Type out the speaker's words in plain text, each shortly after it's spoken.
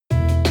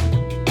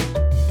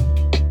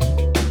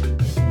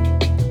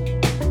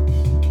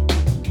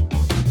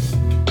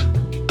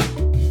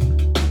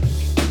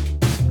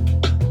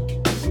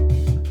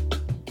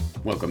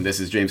This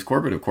is James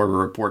Corbett of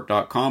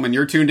CorbettReport.com, and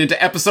you're tuned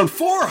into episode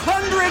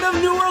 400 of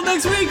New World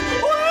Next Week!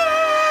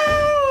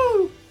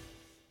 Woo!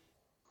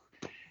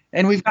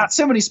 And we've got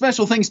so many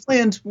special things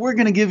planned. We're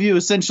going to give you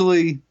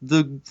essentially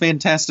the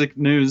fantastic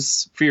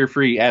news,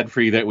 fear-free,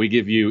 ad-free, that we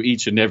give you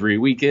each and every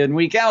week in,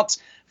 week out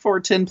for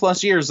 10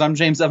 plus years. I'm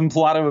James Evan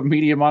Pilato of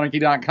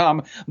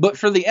MediaMonarchy.com. But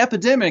for the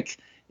epidemic,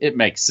 it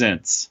makes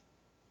sense.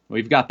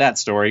 We've got that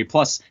story,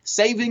 plus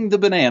saving the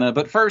banana.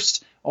 But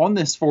first, on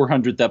this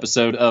 400th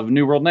episode of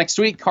New World Next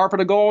Week, carpet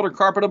of gold or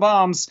carpet of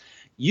bombs,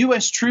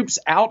 U.S. troops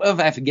out of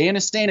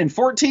Afghanistan in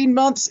 14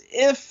 months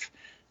if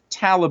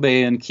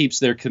Taliban keeps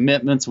their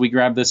commitments. We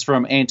grabbed this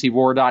from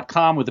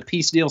antiwar.com with a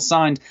peace deal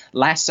signed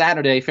last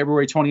Saturday,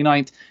 February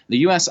 29th. The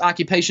U.S.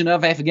 occupation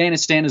of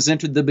Afghanistan has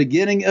entered the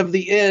beginning of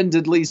the end,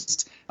 at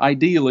least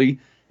ideally.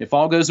 If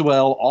all goes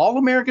well, all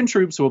American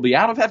troops will be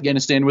out of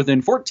Afghanistan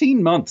within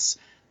 14 months.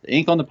 The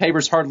ink on the paper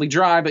is hardly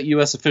dry, but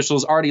U.S.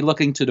 officials are already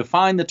looking to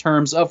define the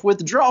terms of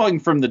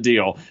withdrawing from the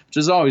deal, which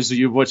is always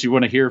what you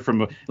want to hear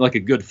from a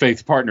good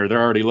faith partner.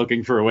 They're already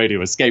looking for a way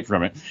to escape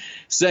from it,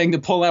 saying the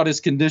pullout is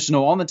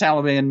conditional on the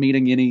Taliban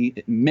meeting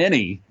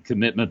many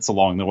commitments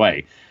along the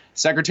way.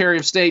 Secretary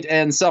of State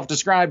and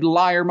self-described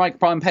liar Mike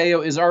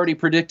Pompeo is already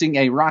predicting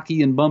a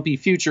rocky and bumpy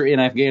future in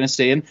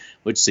Afghanistan,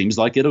 which seems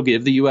like it'll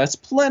give the U.S.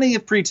 plenty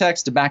of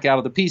pretext to back out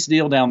of the peace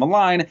deal down the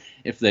line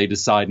if they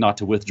decide not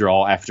to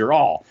withdraw after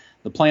all.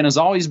 The plan has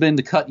always been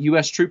to cut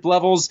U.S. troop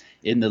levels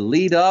in the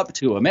lead up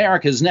to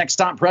America's next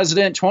top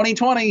president,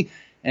 2020,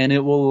 and it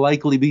will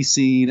likely be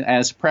seen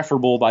as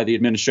preferable by the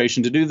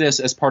administration to do this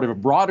as part of a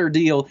broader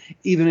deal,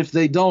 even if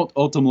they don't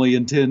ultimately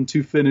intend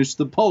to finish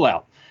the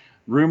pullout.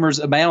 Rumors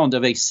abound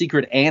of a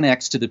secret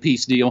annex to the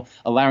peace deal,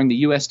 allowing the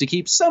U.S. to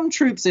keep some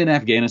troops in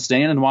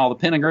Afghanistan, and while the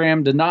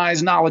Pentagon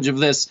denies knowledge of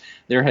this,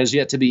 there has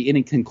yet to be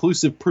any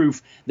conclusive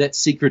proof that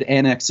secret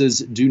annexes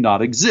do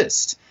not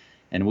exist.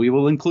 And we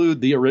will include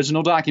the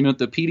original document,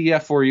 the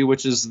PDF for you,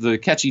 which is the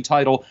catchy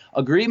title,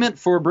 Agreement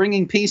for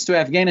Bringing Peace to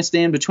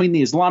Afghanistan between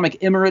the Islamic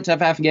Emirate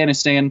of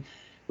Afghanistan,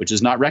 which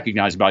is not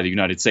recognized by the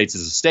United States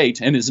as a state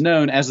and is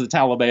known as the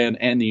Taliban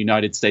and the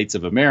United States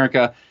of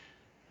America.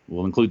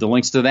 We'll include the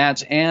links to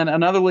that and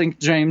another link,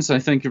 James, I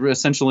think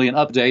essentially an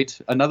update,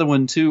 another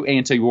one to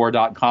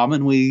antiwar.com,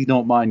 and we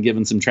don't mind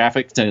giving some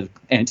traffic to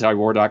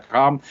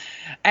antiwar.com.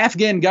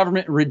 Afghan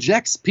government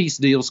rejects peace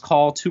deal's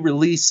call to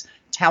release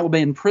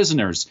Taliban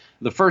prisoners.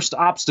 The first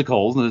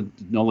obstacle that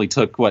only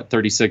took,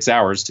 36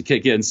 hours to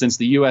kick in since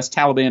the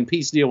U.S.-Taliban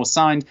peace deal was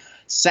signed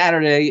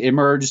Saturday,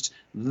 emerged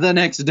the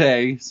next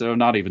day, so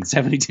not even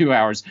 72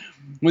 hours,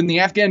 when the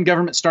Afghan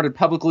government started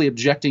publicly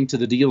objecting to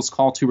the deal's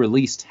call to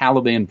release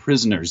Taliban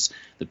prisoners.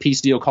 The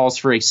peace deal calls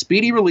for a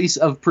speedy release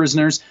of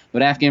prisoners,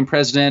 but Afghan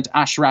President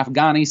Ashraf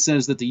Ghani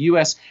says that the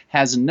U.S.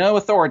 has no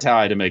authority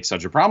to make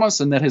such a promise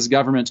and that his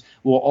government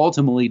will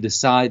ultimately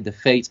decide the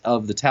fate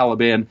of the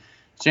Taliban.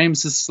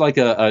 James, this is like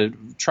a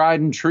tried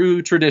and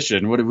true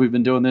tradition. What have we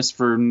been doing this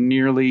for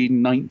nearly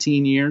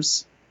 19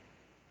 years?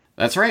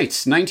 That's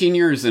right, 19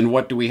 years, and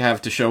what do we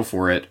have to show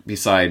for it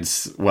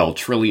besides,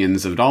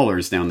 trillions of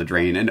dollars down the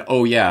drain? And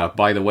oh yeah,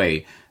 by the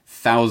way,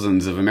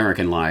 thousands of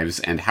American lives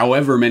and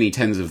however many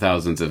tens of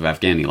thousands of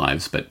Afghani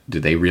lives, but do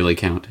they really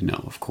count?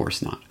 No, of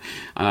course not.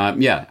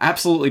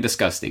 Absolutely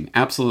disgusting,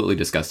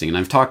 and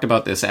I've talked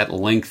about this at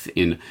length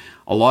in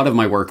a lot of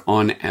my work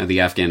on the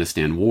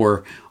Afghanistan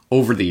war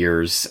over the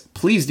years.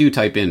 Please do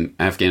type in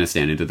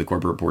Afghanistan into the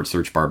Corbett Report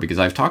search bar, because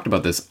I've talked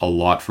about this a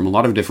lot from a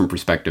lot of different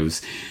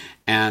perspectives,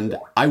 and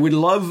I would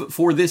love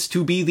for this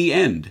to be the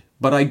end,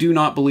 but I do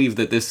not believe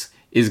that this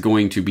is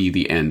going to be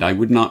the end. I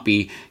would not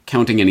be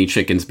counting any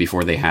chickens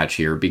before they hatch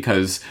here,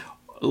 because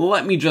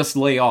let me just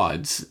lay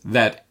odds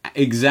that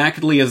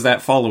exactly as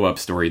that follow-up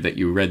story that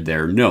you read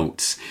there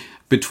notes,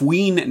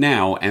 between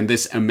now and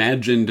this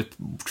imagined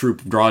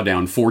troop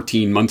drawdown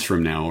 14 months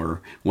from now,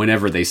 or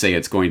whenever they say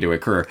it's going to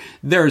occur,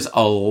 there's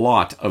a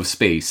lot of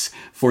space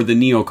for the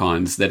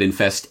neocons that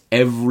infest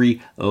every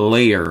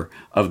layer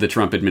of the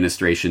Trump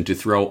administration to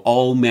throw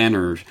all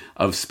manner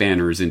of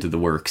spanners into the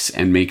works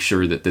and make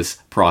sure that this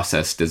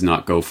process does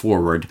not go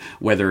forward,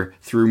 whether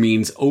through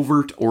means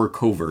overt or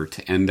covert.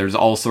 And there's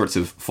all sorts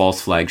of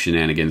false flag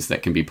shenanigans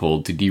that can be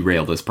pulled to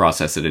derail this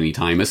process at any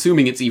time,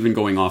 assuming it's even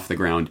going off the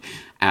ground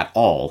at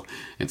all.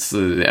 It's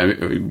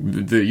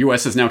the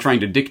U.S. is now trying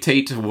to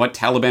dictate what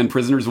Taliban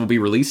prisoners will be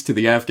released to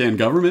the Afghan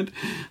government.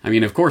 I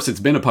mean, of course, it's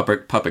been a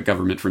puppet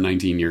government for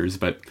 19 years,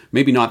 but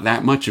maybe not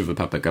that much of a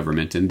puppet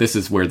government. And this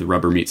is where the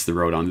rubber meets the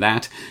road on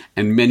that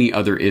and many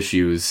other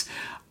issues.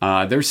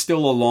 There's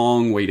still a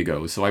long way to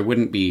go, so I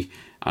wouldn't be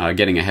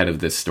getting ahead of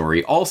this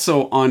story.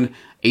 Also, on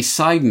a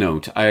side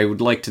note, I would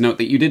like to note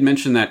that you did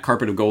mention that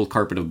carpet of gold,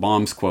 carpet of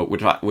bombs quote,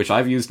 which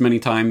I've used many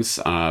times.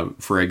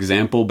 For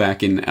example,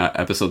 back in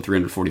episode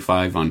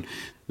 345 on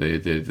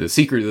the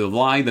secret of the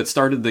lie that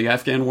started the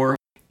Afghan war.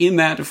 In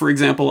that, for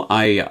example,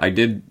 I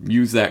did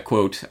use that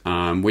quote,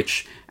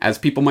 which, as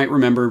people might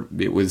remember,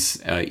 it was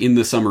in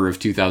the summer of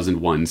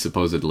 2001,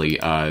 supposedly,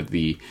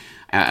 the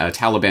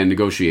Taliban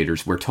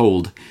negotiators were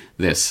told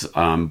this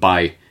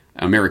by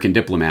American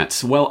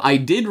diplomats. Well, I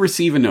did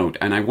receive a note,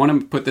 and I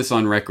want to put this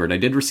on record. I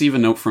did receive a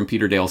note from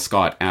Peter Dale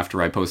Scott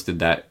after I posted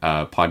that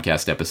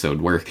podcast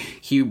episode, where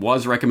he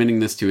was recommending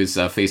this to his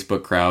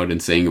Facebook crowd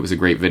and saying it was a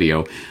great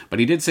video. But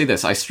he did say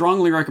this: I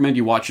strongly recommend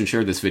you watch and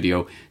share this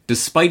video,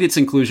 despite its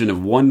inclusion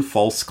of one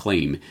false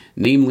claim,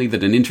 namely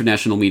that an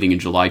international meeting in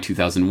July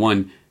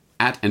 2001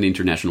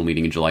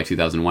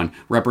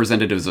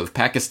 representatives of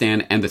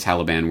Pakistan and the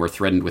Taliban were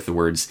threatened with the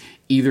words,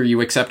 "Either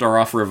you accept our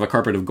offer of a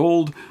carpet of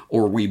gold,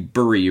 or we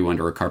bury you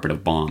under a carpet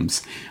of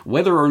bombs."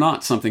 Whether or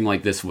not something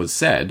like this was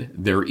said,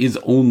 there is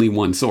only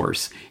one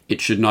source. It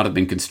should not have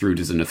been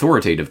construed as an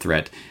authoritative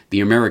threat.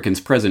 The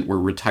Americans present were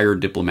retired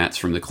diplomats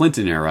from the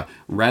Clinton era,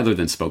 rather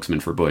than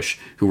spokesmen for Bush,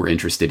 who were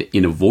interested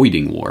in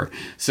avoiding war.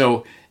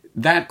 So,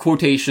 that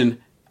quotation,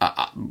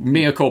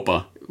 mea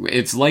culpa,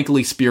 it's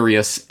likely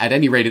spurious. At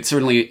any rate, it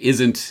certainly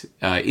isn't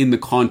in the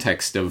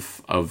context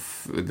of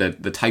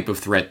the type of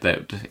threat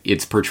that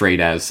it's portrayed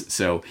as.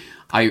 So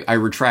I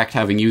retract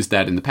having used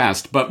that in the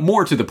past. But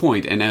more to the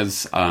point, and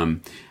as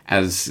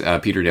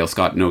Peter Dale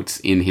Scott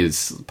notes in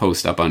his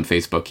post up on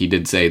Facebook, he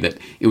did say that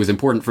it was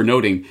important for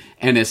noting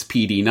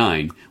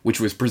NSPD-9, which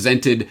was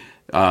presented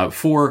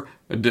to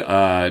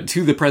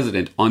the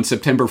president on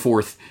September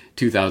 4th,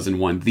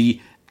 2001.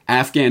 The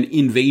Afghan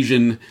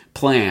invasion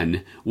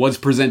plan was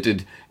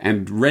presented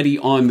and ready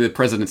on the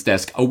president's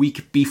desk a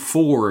week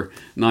before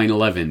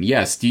 9/11.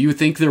 Yes, do you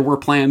think there were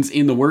plans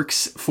in the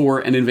works for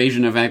an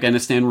invasion of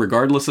Afghanistan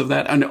regardless of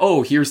that? And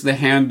here's the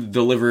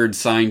hand-delivered,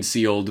 signed,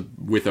 sealed,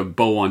 with a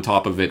bow on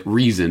top of it,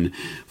 reason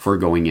for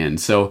going in.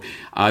 So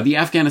the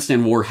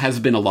Afghanistan war has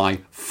been a lie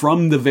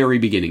from the very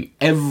beginning.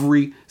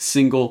 Every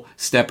single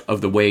step of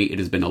the way, it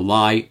has been a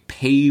lie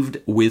paved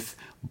with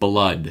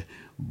blood.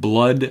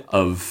 Blood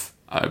of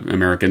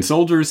American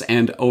soldiers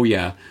and,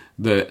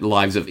 the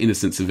lives of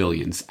innocent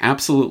civilians.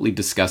 Absolutely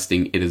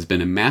disgusting. It has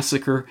been a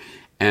massacre,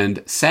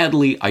 and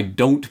sadly, I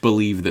don't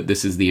believe that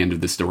this is the end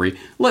of the story.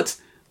 Let's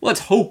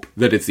hope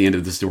that it's the end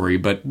of the story,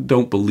 but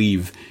don't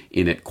believe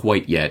in it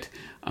quite yet.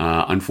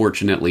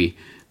 Unfortunately,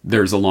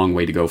 there's a long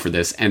way to go for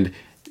this, and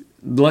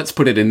let's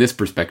put it in this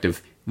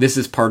perspective. This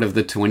is part of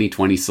the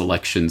 2020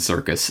 selection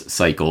circus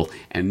cycle,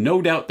 and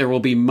no doubt there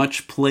will be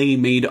much play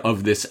made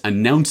of this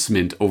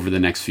announcement over the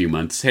next few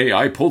months. Hey,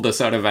 I pulled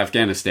us out of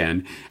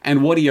Afghanistan.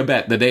 And what do you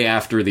bet the day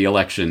after the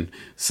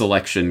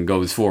selection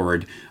goes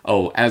forward?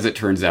 As it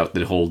turns out,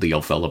 the whole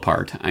deal fell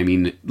apart. I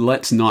mean,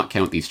 let's not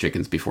count these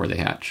chickens before they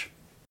hatch.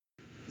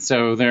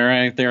 So there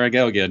I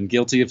go again,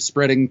 guilty of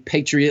spreading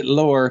patriot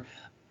lore.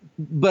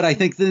 But I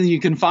think then you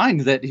can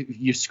find that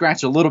you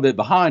scratch a little bit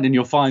behind and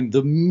you'll find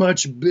the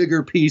much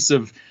bigger piece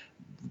of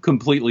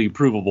completely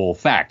provable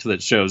fact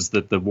that shows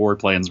that the war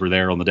plans were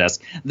there on the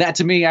desk. That,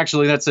 to me,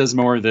 actually, that says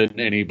more than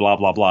any blah,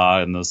 blah,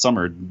 blah in the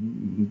summer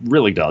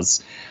really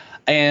does.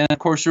 And, of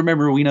course,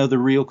 remember, we know the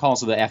real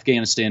cause of the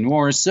Afghanistan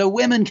war is so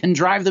women can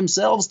drive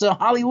themselves to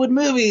Hollywood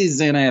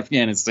movies in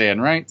Afghanistan,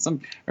 right?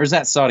 Or is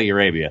that Saudi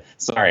Arabia?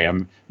 Sorry,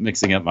 I'm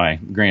mixing up my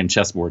grand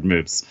chessboard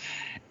moves.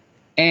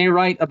 And you're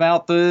right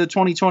about the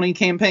 2020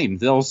 campaign.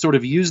 They'll sort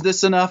of use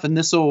this enough, and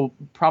this will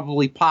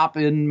probably pop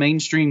in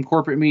mainstream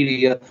corporate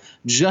media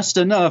just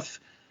enough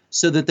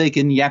so that they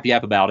can yap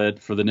about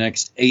it for the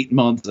next 8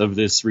 months of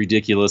this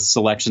ridiculous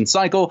selection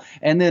cycle.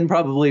 And then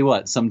probably,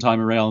 sometime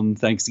around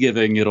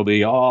Thanksgiving, it'll be,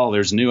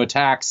 there's new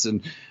attacks,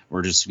 and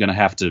we're just going to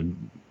have to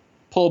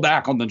pull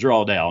back on the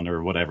drawdown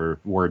or whatever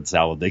word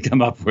salad they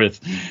come up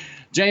with.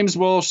 James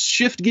will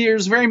shift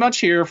gears very much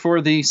here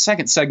for the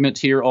second segment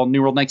here on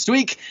New World Next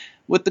Week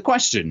with the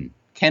question,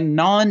 can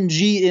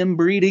non-GM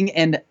breeding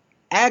and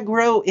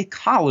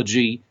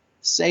agroecology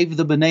save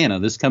the banana?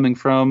 This coming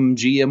from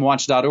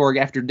GMWatch.org.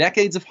 After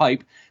decades of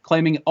hype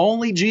claiming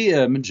only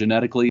GM,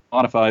 genetically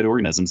modified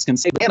organisms, can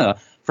save banana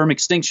from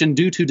extinction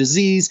due to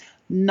disease,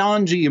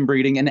 non-GM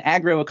breeding and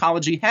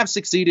agroecology have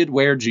succeeded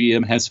where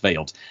GM has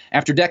failed.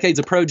 After decades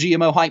of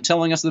pro-GMO hype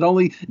telling us that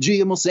only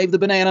GM will save the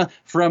banana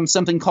from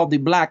something called the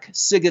black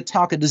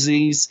sigatoka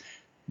disease,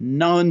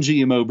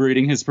 non-GMO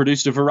breeding has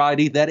produced a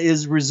variety that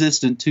is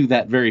resistant to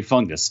that very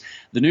fungus.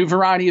 The new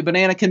variety of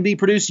banana can be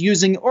produced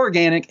using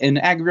organic and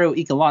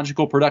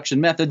agroecological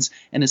production methods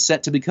and is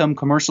set to become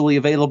commercially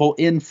available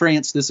in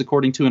France, this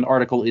according to an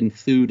article in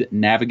Food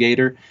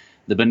Navigator.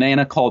 The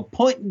banana, called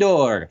Point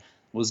d'Or,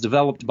 was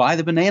developed by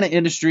the banana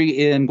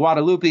industry in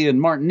Guadeloupe and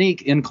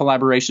Martinique in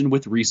collaboration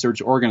with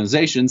research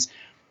organizations.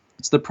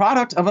 It's the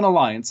product of an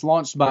alliance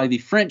launched by the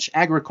French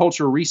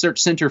Agricultural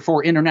Research Center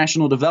for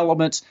International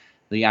Development.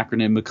 The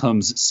acronym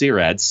becomes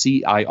CIRAD,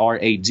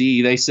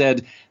 C-I-R-A-D. They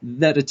said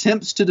that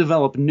attempts to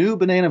develop new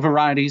banana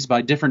varieties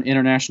by different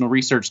international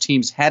research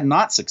teams had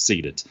not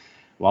succeeded.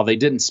 While they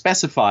didn't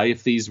specify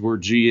if these were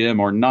GM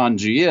or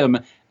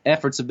non-GM,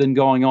 efforts have been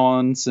going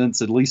on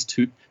since at least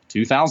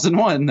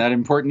 2001, that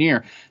important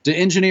year, to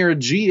engineer a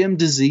GM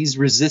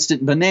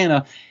disease-resistant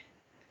banana.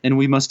 And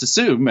we must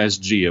assume, as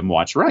GM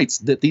Watch writes,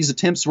 that these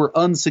attempts were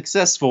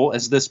unsuccessful,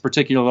 as this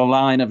particular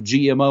line of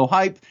GMO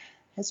hype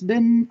has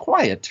been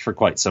quiet for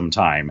quite some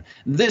time.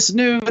 This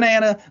new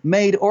banana,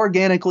 made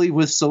organically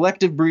with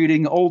selective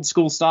breeding, old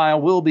school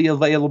style, will be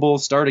available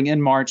starting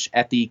in March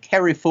at the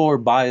Carrefour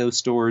Bio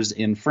stores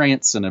in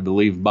France. And I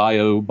believe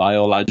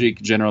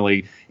biologique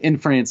generally in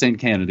France and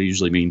Canada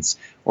usually means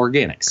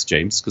organics,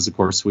 James, because of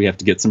course we have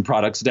to get some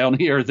products down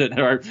here that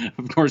are,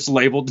 of course,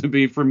 labeled to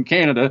be from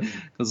Canada,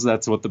 because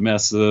that's what the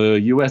mess the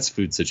U.S.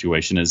 food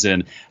situation is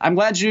in. I'm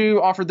glad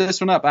you offered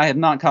this one up. I had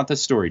not caught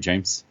this story,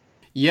 James.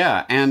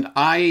 Yeah, and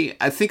I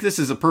think this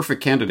is a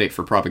perfect candidate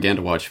for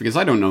Propaganda Watch, because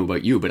I don't know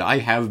about you, but I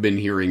have been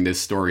hearing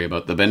this story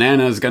about the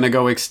banana is going to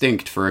go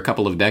extinct for a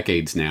couple of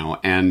decades now,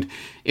 and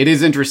it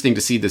is interesting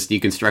to see this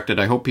deconstructed.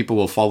 I hope people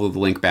will follow the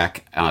link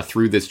back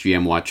through this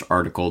GM Watch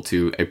article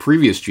to a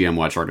previous GM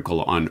Watch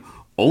article on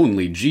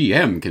only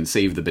GM can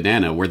save the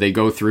banana, where they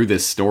go through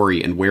this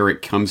story and where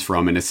it comes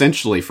from, and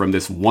essentially from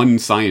this one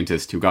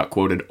scientist who got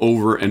quoted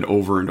over and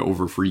over and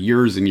over for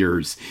years and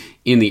years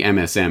in the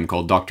MSM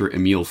called Dr.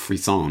 Emile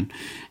Frisson.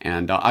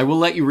 And I will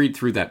let you read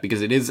through that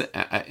because it is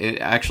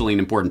actually an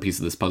important piece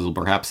of this puzzle.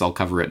 Perhaps I'll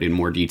cover it in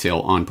more detail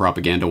on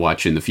Propaganda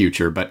Watch in the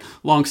future, but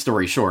long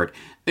story short,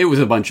 it was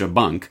a bunch of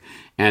bunk.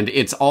 And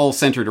it's all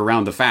centered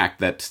around the fact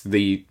that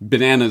the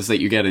bananas that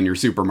you get in your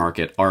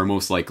supermarket are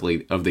most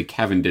likely of the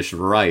Cavendish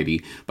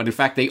variety. But in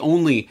fact, they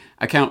only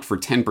account for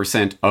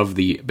 10% of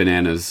the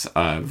bananas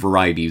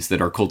varieties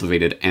that are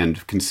cultivated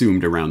and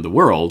consumed around the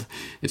world.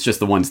 It's just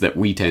the ones that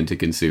we tend to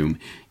consume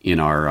in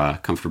our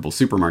comfortable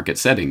supermarket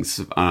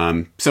settings.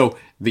 So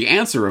the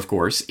answer, of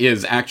course,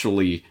 is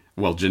actually,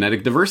 well,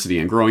 genetic diversity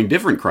and growing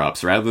different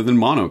crops rather than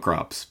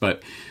monocrops.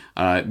 But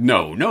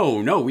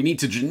no, we need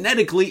to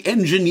genetically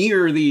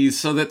engineer these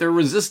so that they're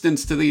resistant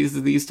to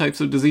these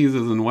types of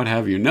diseases and what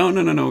have you. No,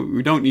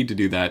 we don't need to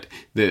do that.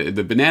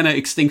 The banana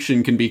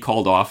extinction can be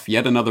called off,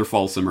 yet another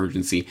false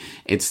emergency.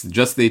 It's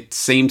just the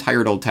same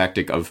tired old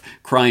tactic of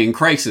crying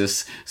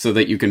crisis so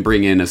that you can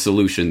bring in a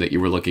solution that you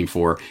were looking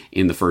for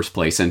in the first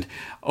place. And,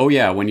 oh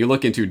yeah, when you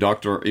look into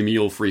Dr.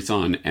 Emile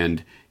Frisson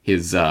and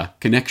his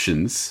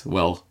connections,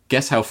 well,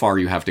 guess how far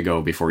you have to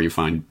go before you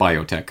find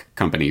biotech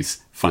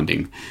companies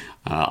funding.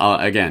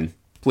 Again,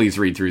 please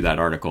read through that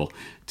article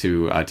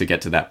to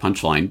get to that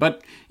punchline.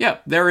 But yeah,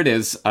 there it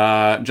is.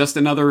 Just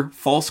another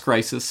false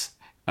crisis.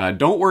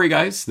 Don't worry,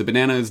 guys. The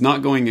banana is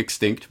not going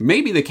extinct.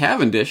 Maybe the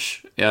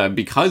Cavendish,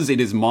 because it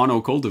is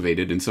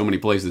mono-cultivated in so many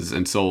places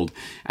and sold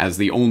as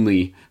the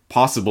only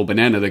possible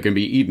banana that can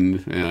be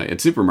eaten at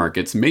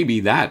supermarkets, maybe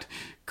that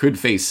could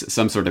face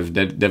some sort of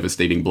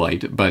devastating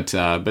blight. But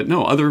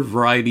no, other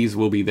varieties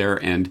will be there.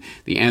 And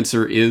the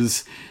answer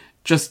is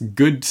just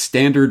good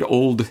standard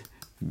old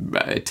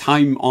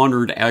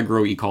time-honored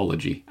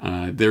agroecology.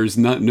 There's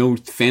no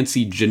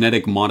fancy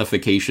genetic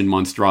modification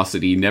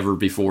monstrosity never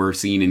before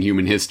seen in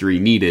human history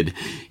needed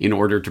in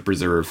order to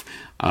preserve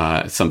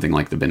something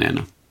like the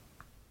banana.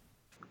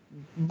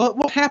 But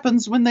what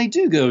happens when they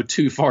do go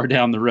too far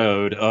down the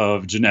road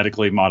of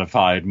genetically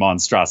modified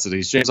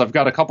monstrosities? James, I've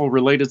got a couple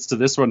related to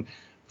this one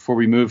before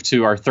we move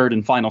to our third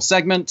and final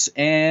segment,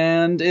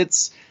 and they're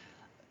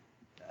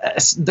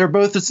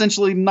both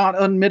essentially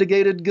not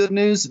unmitigated good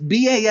news.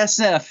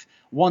 BASF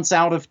wants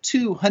out of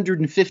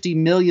 $250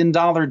 million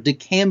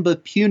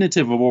Dicamba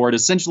punitive award,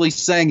 essentially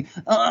saying,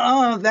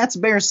 that's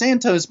Bear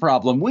Santo's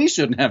problem. We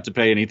shouldn't have to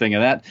pay anything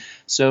of that.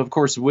 So, of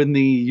course, when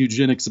the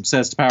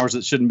eugenics-obsessed powers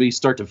that shouldn't be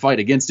start to fight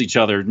against each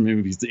other,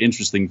 maybe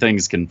interesting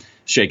things can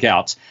shake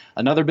out.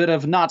 Another bit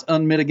of not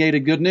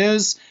unmitigated good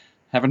news.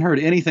 Haven't heard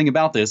anything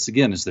about this,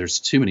 again, as there's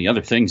too many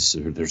other things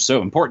that are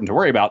so important to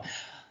worry about.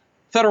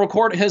 Federal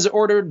court has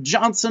ordered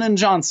Johnson &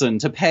 Johnson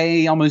to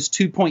pay almost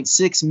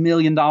 $2.6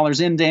 million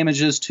in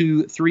damages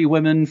to 3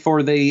 women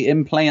for the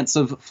implants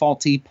of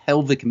faulty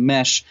pelvic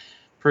mesh.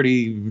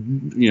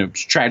 Pretty,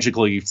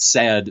 tragically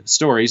sad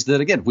stories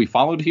that, again, we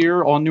followed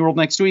here on New World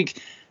Next Week.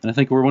 And I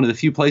think we're one of the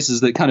few places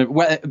that kind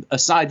of,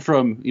 aside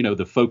from,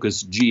 the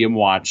focused GM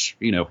Watch,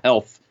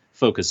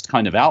 health-focused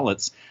kind of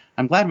outlets,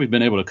 I'm glad we've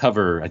been able to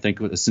cover, I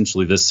think,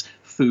 essentially this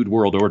food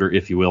world order,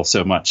 if you will,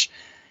 so much.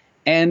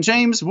 And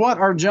James, what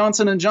are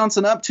Johnson &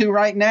 Johnson up to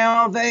right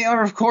now? They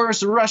are, of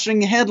course,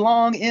 rushing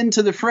headlong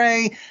into the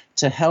fray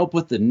to help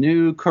with the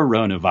new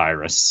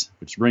coronavirus,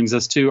 which brings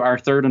us to our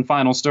third and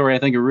final story. I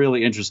think a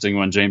really interesting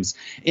one, James.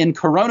 In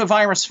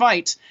coronavirus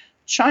fight,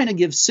 China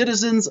gives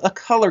citizens a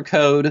color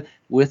code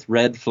with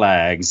red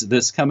flags.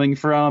 This coming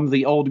from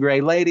the Old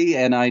Gray Lady,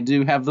 and I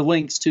do have the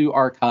links to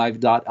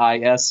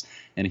archive.is.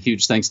 And a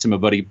huge thanks to my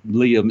buddy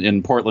Liam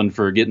in Portland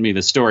for getting me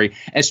this story.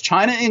 As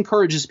China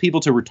encourages people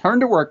to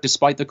return to work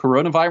despite the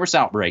coronavirus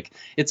outbreak,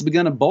 it's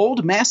begun a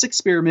bold mass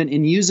experiment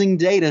in using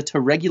data to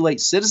regulate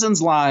citizens'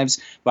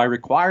 lives by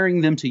requiring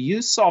them to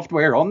use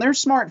software on their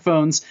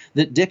smartphones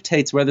that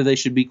dictates whether they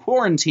should be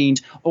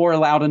quarantined or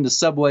allowed into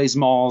subways,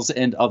 malls,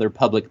 and other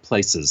public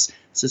places.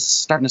 Is this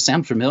starting to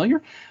sound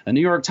familiar? A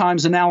New York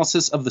Times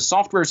analysis of the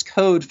software's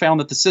code found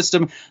that the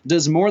system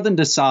does more than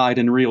decide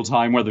in real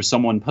time whether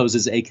someone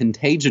poses a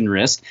contagion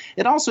risk.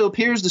 It also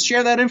appears to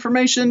share that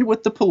information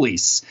with the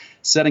police,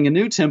 setting a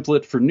new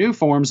template for new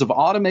forms of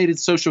automated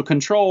social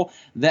control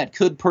that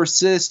could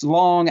persist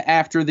long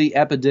after the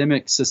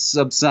epidemic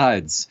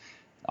subsides.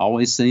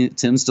 Always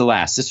tends to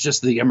last. It's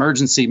just the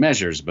emergency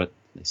measures, but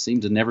they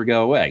seem to never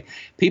go away.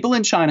 People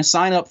in China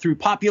sign up through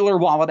popular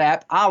wallet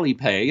app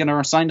Alipay and are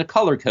assigned a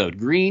color code,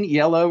 green,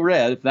 yellow,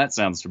 red, if that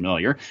sounds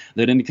familiar,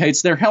 that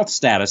indicates their health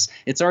status.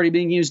 It's already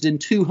being used in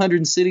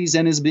 200 cities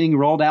and is being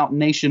rolled out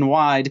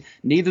nationwide.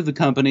 Neither the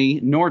company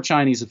nor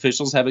Chinese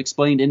officials have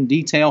explained in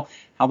detail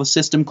how the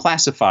system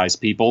classifies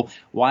people,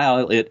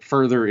 while it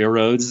further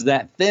erodes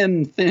that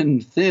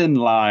thin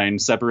line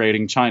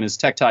separating China's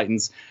tech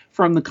titans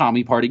from the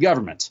Commie Party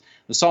government.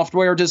 The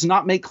software does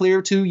not make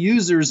clear to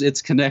users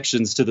its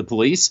connections to the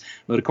police,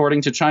 but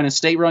according to China's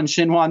state-run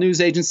Xinhua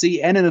news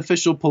agency and an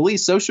official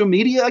police social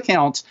media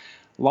account,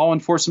 law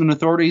enforcement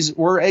authorities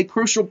were a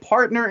crucial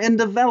partner in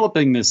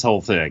developing this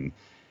whole thing.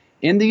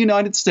 In the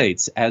United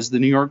States, as the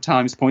New York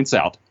Times points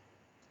out,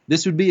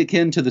 this would be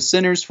akin to the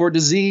Centers for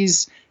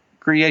Disease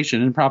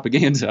Creation and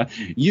Propaganda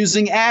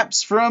using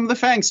apps from the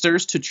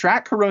Fangsters to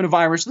track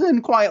coronavirus,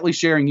 then quietly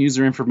sharing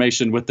user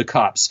information with the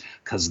cops,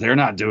 because they're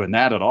not doing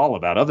that at all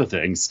about other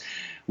things.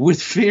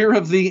 With fear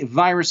of the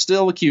virus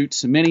still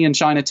acute, many in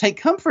China take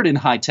comfort in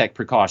high-tech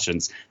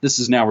precautions. This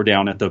is now we're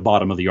down at the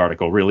bottom of the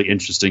article. Really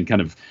interesting kind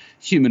of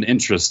human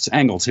interest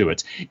angle to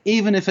it.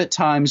 Even if at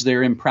times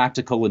they're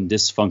impractical and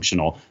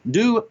dysfunctional.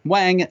 Du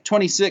Wang,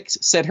 26,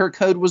 said her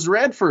code was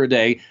red for a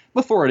day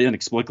before it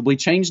inexplicably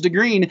changed to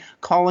green.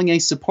 Calling a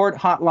support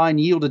hotline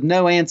yielded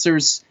no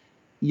answers.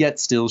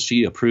 Yet still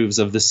she approves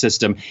of the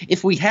system.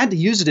 If we had to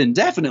use it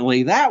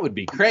indefinitely, that would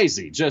be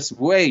crazy. Just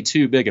way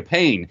too big a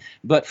pain.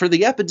 But for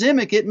the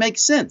epidemic, it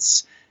makes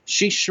sense.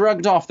 She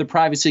shrugged off the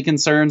privacy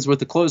concerns with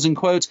the closing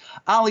quote,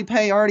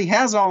 Alipay already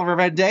has all of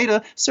our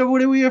data, so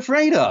what are we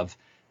afraid of?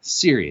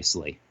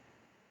 Seriously.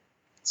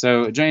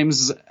 So,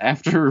 James,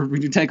 after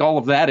you take all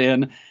of that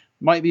in,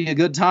 might be a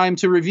good time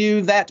to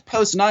review that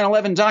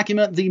post-9/11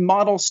 document, the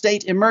Model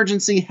State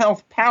Emergency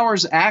Health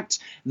Powers Act,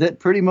 that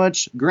pretty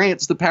much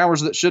grants the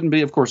powers that shouldn't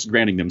be, of course,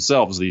 granting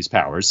themselves these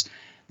powers,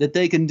 that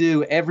they can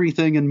do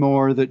everything and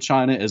more that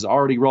China is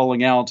already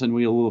rolling out. And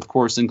we will, of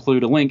course,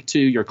 include a link to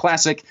your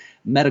classic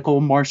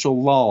medical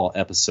martial law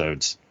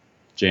episodes.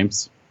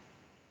 James?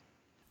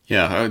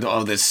 Yeah,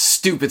 oh, this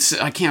stupid...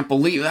 I can't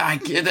believe... I'm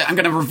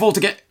going to revolt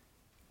again.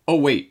 Oh,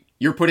 wait,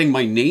 you're putting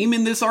my name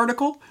in this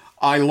article?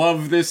 I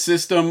love this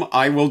system.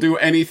 I will do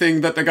anything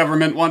that the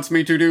government wants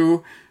me to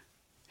do.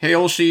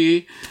 Hail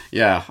she.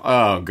 Yeah.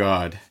 Oh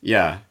God.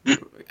 Yeah.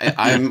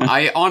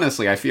 I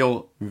honestly, I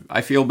feel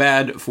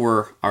bad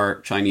for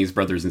our Chinese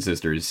brothers and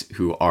sisters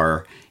who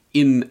are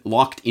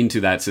locked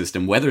into that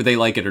system, whether they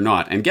like it or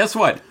not. And guess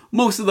what?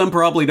 Most of them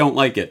probably don't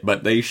like it,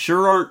 but they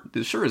sure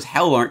as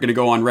hell aren't going to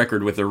go on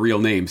record with their real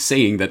name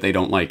saying that they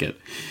don't like it.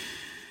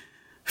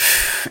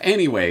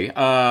 Anyway,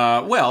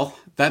 well,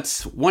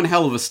 that's one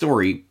hell of a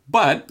story,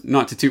 but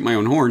not to toot my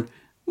own horn,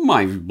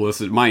 my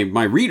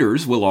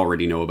readers will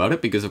already know about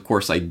it because, of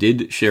course, I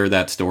did share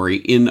that story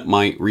in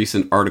my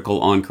recent article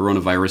on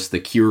coronavirus, The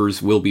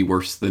Cures Will Be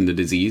Worse Than the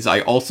Disease. I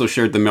also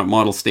shared the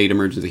Model State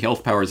Emergency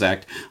Health Powers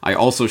Act. I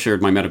also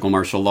shared my medical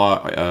martial law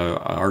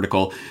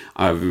article,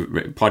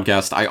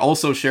 podcast. I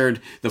also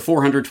shared the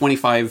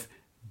 425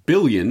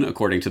 billion,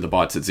 according to the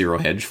bots at Zero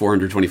Hedge,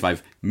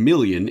 425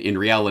 million in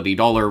reality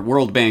dollar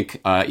World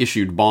Bank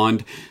issued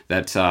bond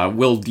that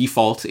will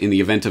default in the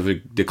event of a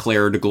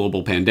declared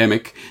global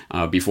pandemic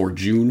before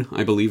June,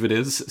 I believe it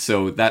is.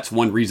 So that's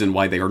one reason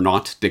why they are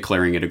not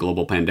declaring it a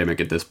global pandemic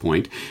at this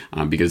point,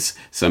 because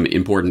some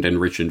important and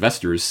rich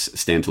investors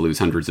stand to lose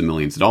hundreds of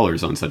millions of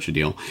dollars on such a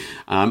deal.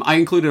 I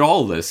included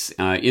all of this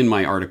in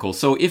my article,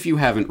 so if you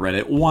haven't read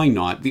it, why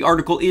not? The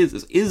article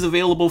is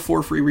available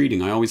for free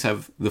reading. I always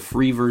have the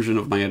free version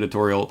of my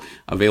editorial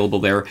available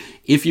there.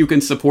 If you can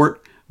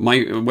support my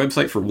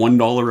website for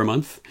 $1 a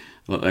month,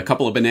 a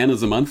couple of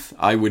bananas a month,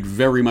 I would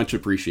very much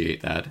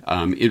appreciate that.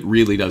 It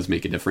really does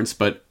make a difference.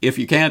 But if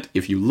you can't,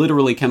 if you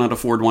literally cannot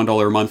afford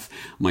 $1 a month,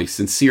 my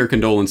sincere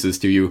condolences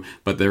to you.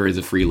 But there is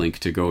a free link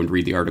to go and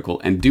read the article.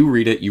 And do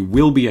read it. You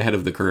will be ahead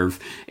of the curve.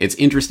 It's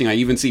interesting. I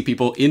even see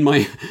people in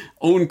my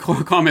own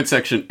comment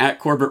section at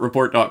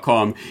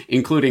CorbettReport.com,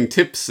 including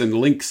tips and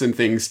links and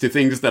things to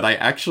things that I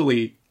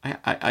actually...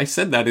 I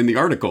said that in the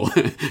article.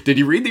 Did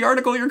you read the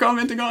article you're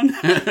commenting on?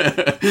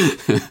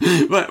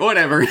 But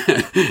whatever.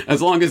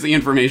 As long as the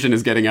information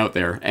is getting out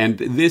there. And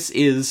this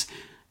is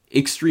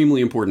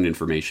extremely important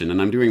information,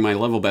 and I'm doing my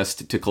level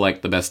best to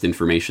collect the best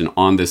information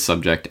on this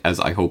subject,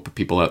 as I hope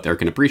people out there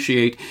can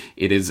appreciate.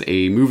 It is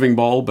a moving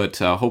ball, but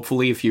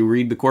hopefully if you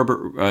read the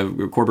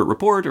Corbett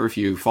Report, or if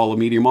you follow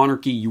Media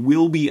Monarchy, you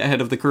will be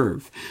ahead of the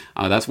curve.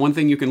 That's one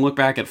thing you can look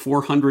back at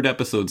 400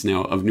 episodes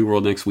now of New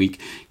World Next Week.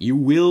 You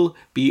will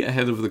be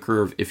ahead of the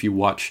curve if you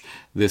watch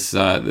this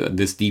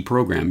D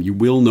program. You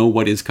will know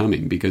what is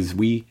coming, because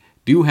we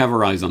do have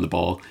our eyes on the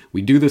ball.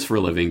 We do this for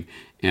a living,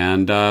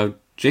 and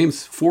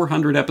James,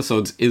 400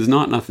 episodes is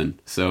not nothing.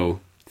 So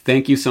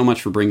thank you so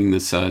much for bringing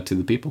this to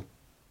the people.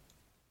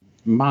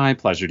 My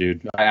pleasure,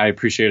 dude. I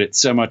appreciate it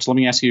so much. Let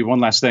me ask you one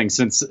last thing.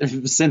 Since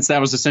that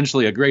was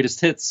essentially a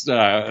greatest hits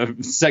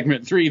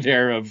segment 3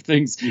 there of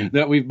things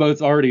that we've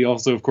both already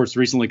also, of course,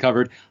 recently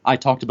covered. I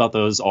talked about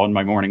those on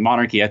my Morning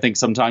Monarchy. I think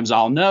sometimes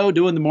I'll know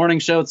doing the morning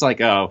show. It's like,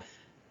 oh,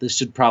 this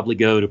should probably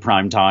go to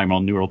prime time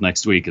on New World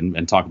next week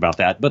and talk about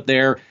that. But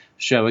they're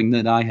showing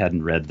that I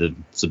hadn't read the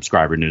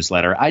subscriber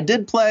newsletter. I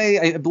did play,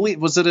 I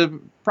believe, was it a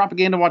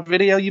propaganda what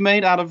video you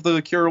made out of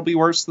the cure will be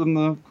worse than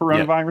the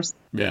coronavirus?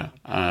 Yeah.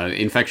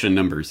 Infection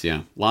numbers,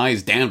 yeah.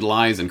 Lies, damned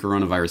lies, and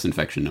coronavirus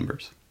infection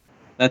numbers.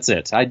 That's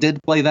it. I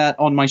did play that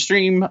on my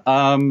stream.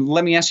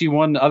 Let me ask you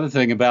one other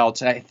thing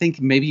about, I think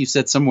maybe you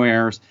said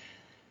somewhere,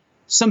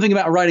 something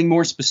about writing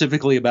more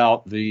specifically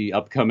about the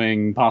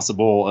upcoming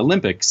possible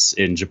Olympics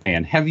in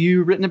Japan. Have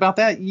you written about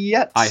that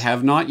yet? I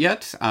have not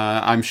yet.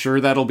 I'm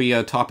sure that'll be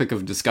a topic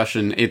of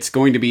discussion. It's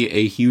going to be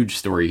a huge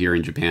story here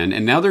in Japan.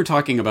 And now they're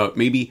talking about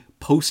maybe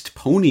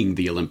postponing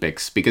the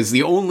Olympics, because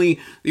the only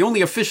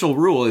official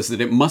rule is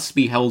that it must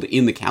be held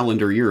in the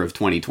calendar year of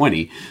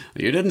 2020.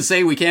 You didn't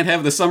say we can't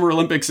have the Summer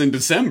Olympics in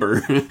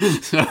December.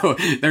 So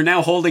they're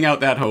now holding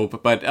out that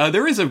hope. But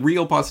there is a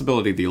real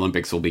possibility the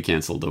Olympics will be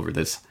canceled over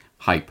this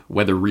hype,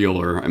 whether real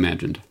or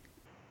imagined.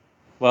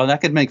 Well,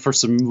 that could make for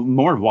some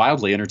more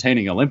wildly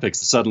entertaining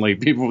Olympics. Suddenly,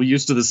 people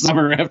used to the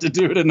summer have to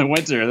do it in the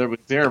winter. That was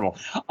terrible.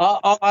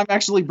 I'm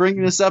actually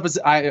bringing this up as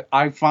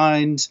I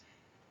find,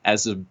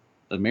 as an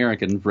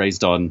American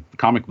raised on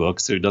comic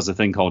books who does a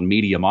thing called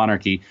Media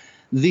Monarchy,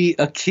 the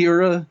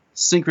Akira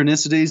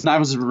synchronicities, and I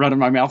was running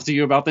my mouth to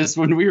you about this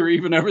when we were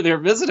even over there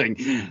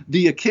visiting,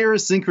 the Akira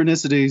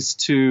synchronicities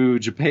to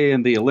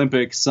Japan, the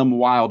Olympics, some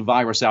wild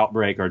virus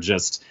outbreak are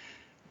just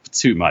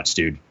too much,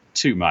 dude.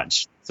 Too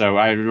much. So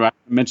I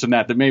mentioned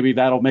that maybe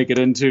that'll make it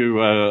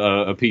into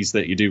a piece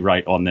that you do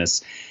write on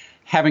this.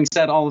 Having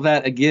said all of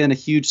that, again, a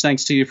huge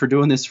thanks to you for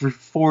doing this for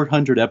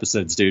 400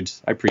 episodes, dude.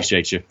 I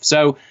appreciate you.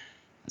 So,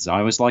 as I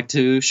always like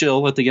to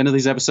shill at the end of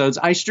these episodes,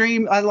 I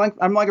stream.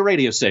 I'm like a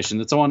radio station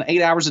that's on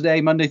 8 hours a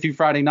day, Monday through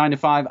Friday, 9 to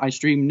 5. I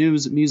stream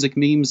news, music,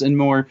 memes, and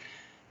more.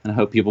 And I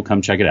hope people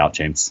come check it out,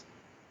 James.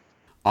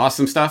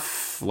 Awesome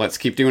stuff. Let's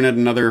keep doing it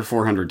another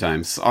 400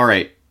 times. All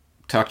right.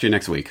 Talk to you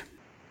next week.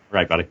 All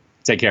right, buddy.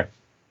 Take care.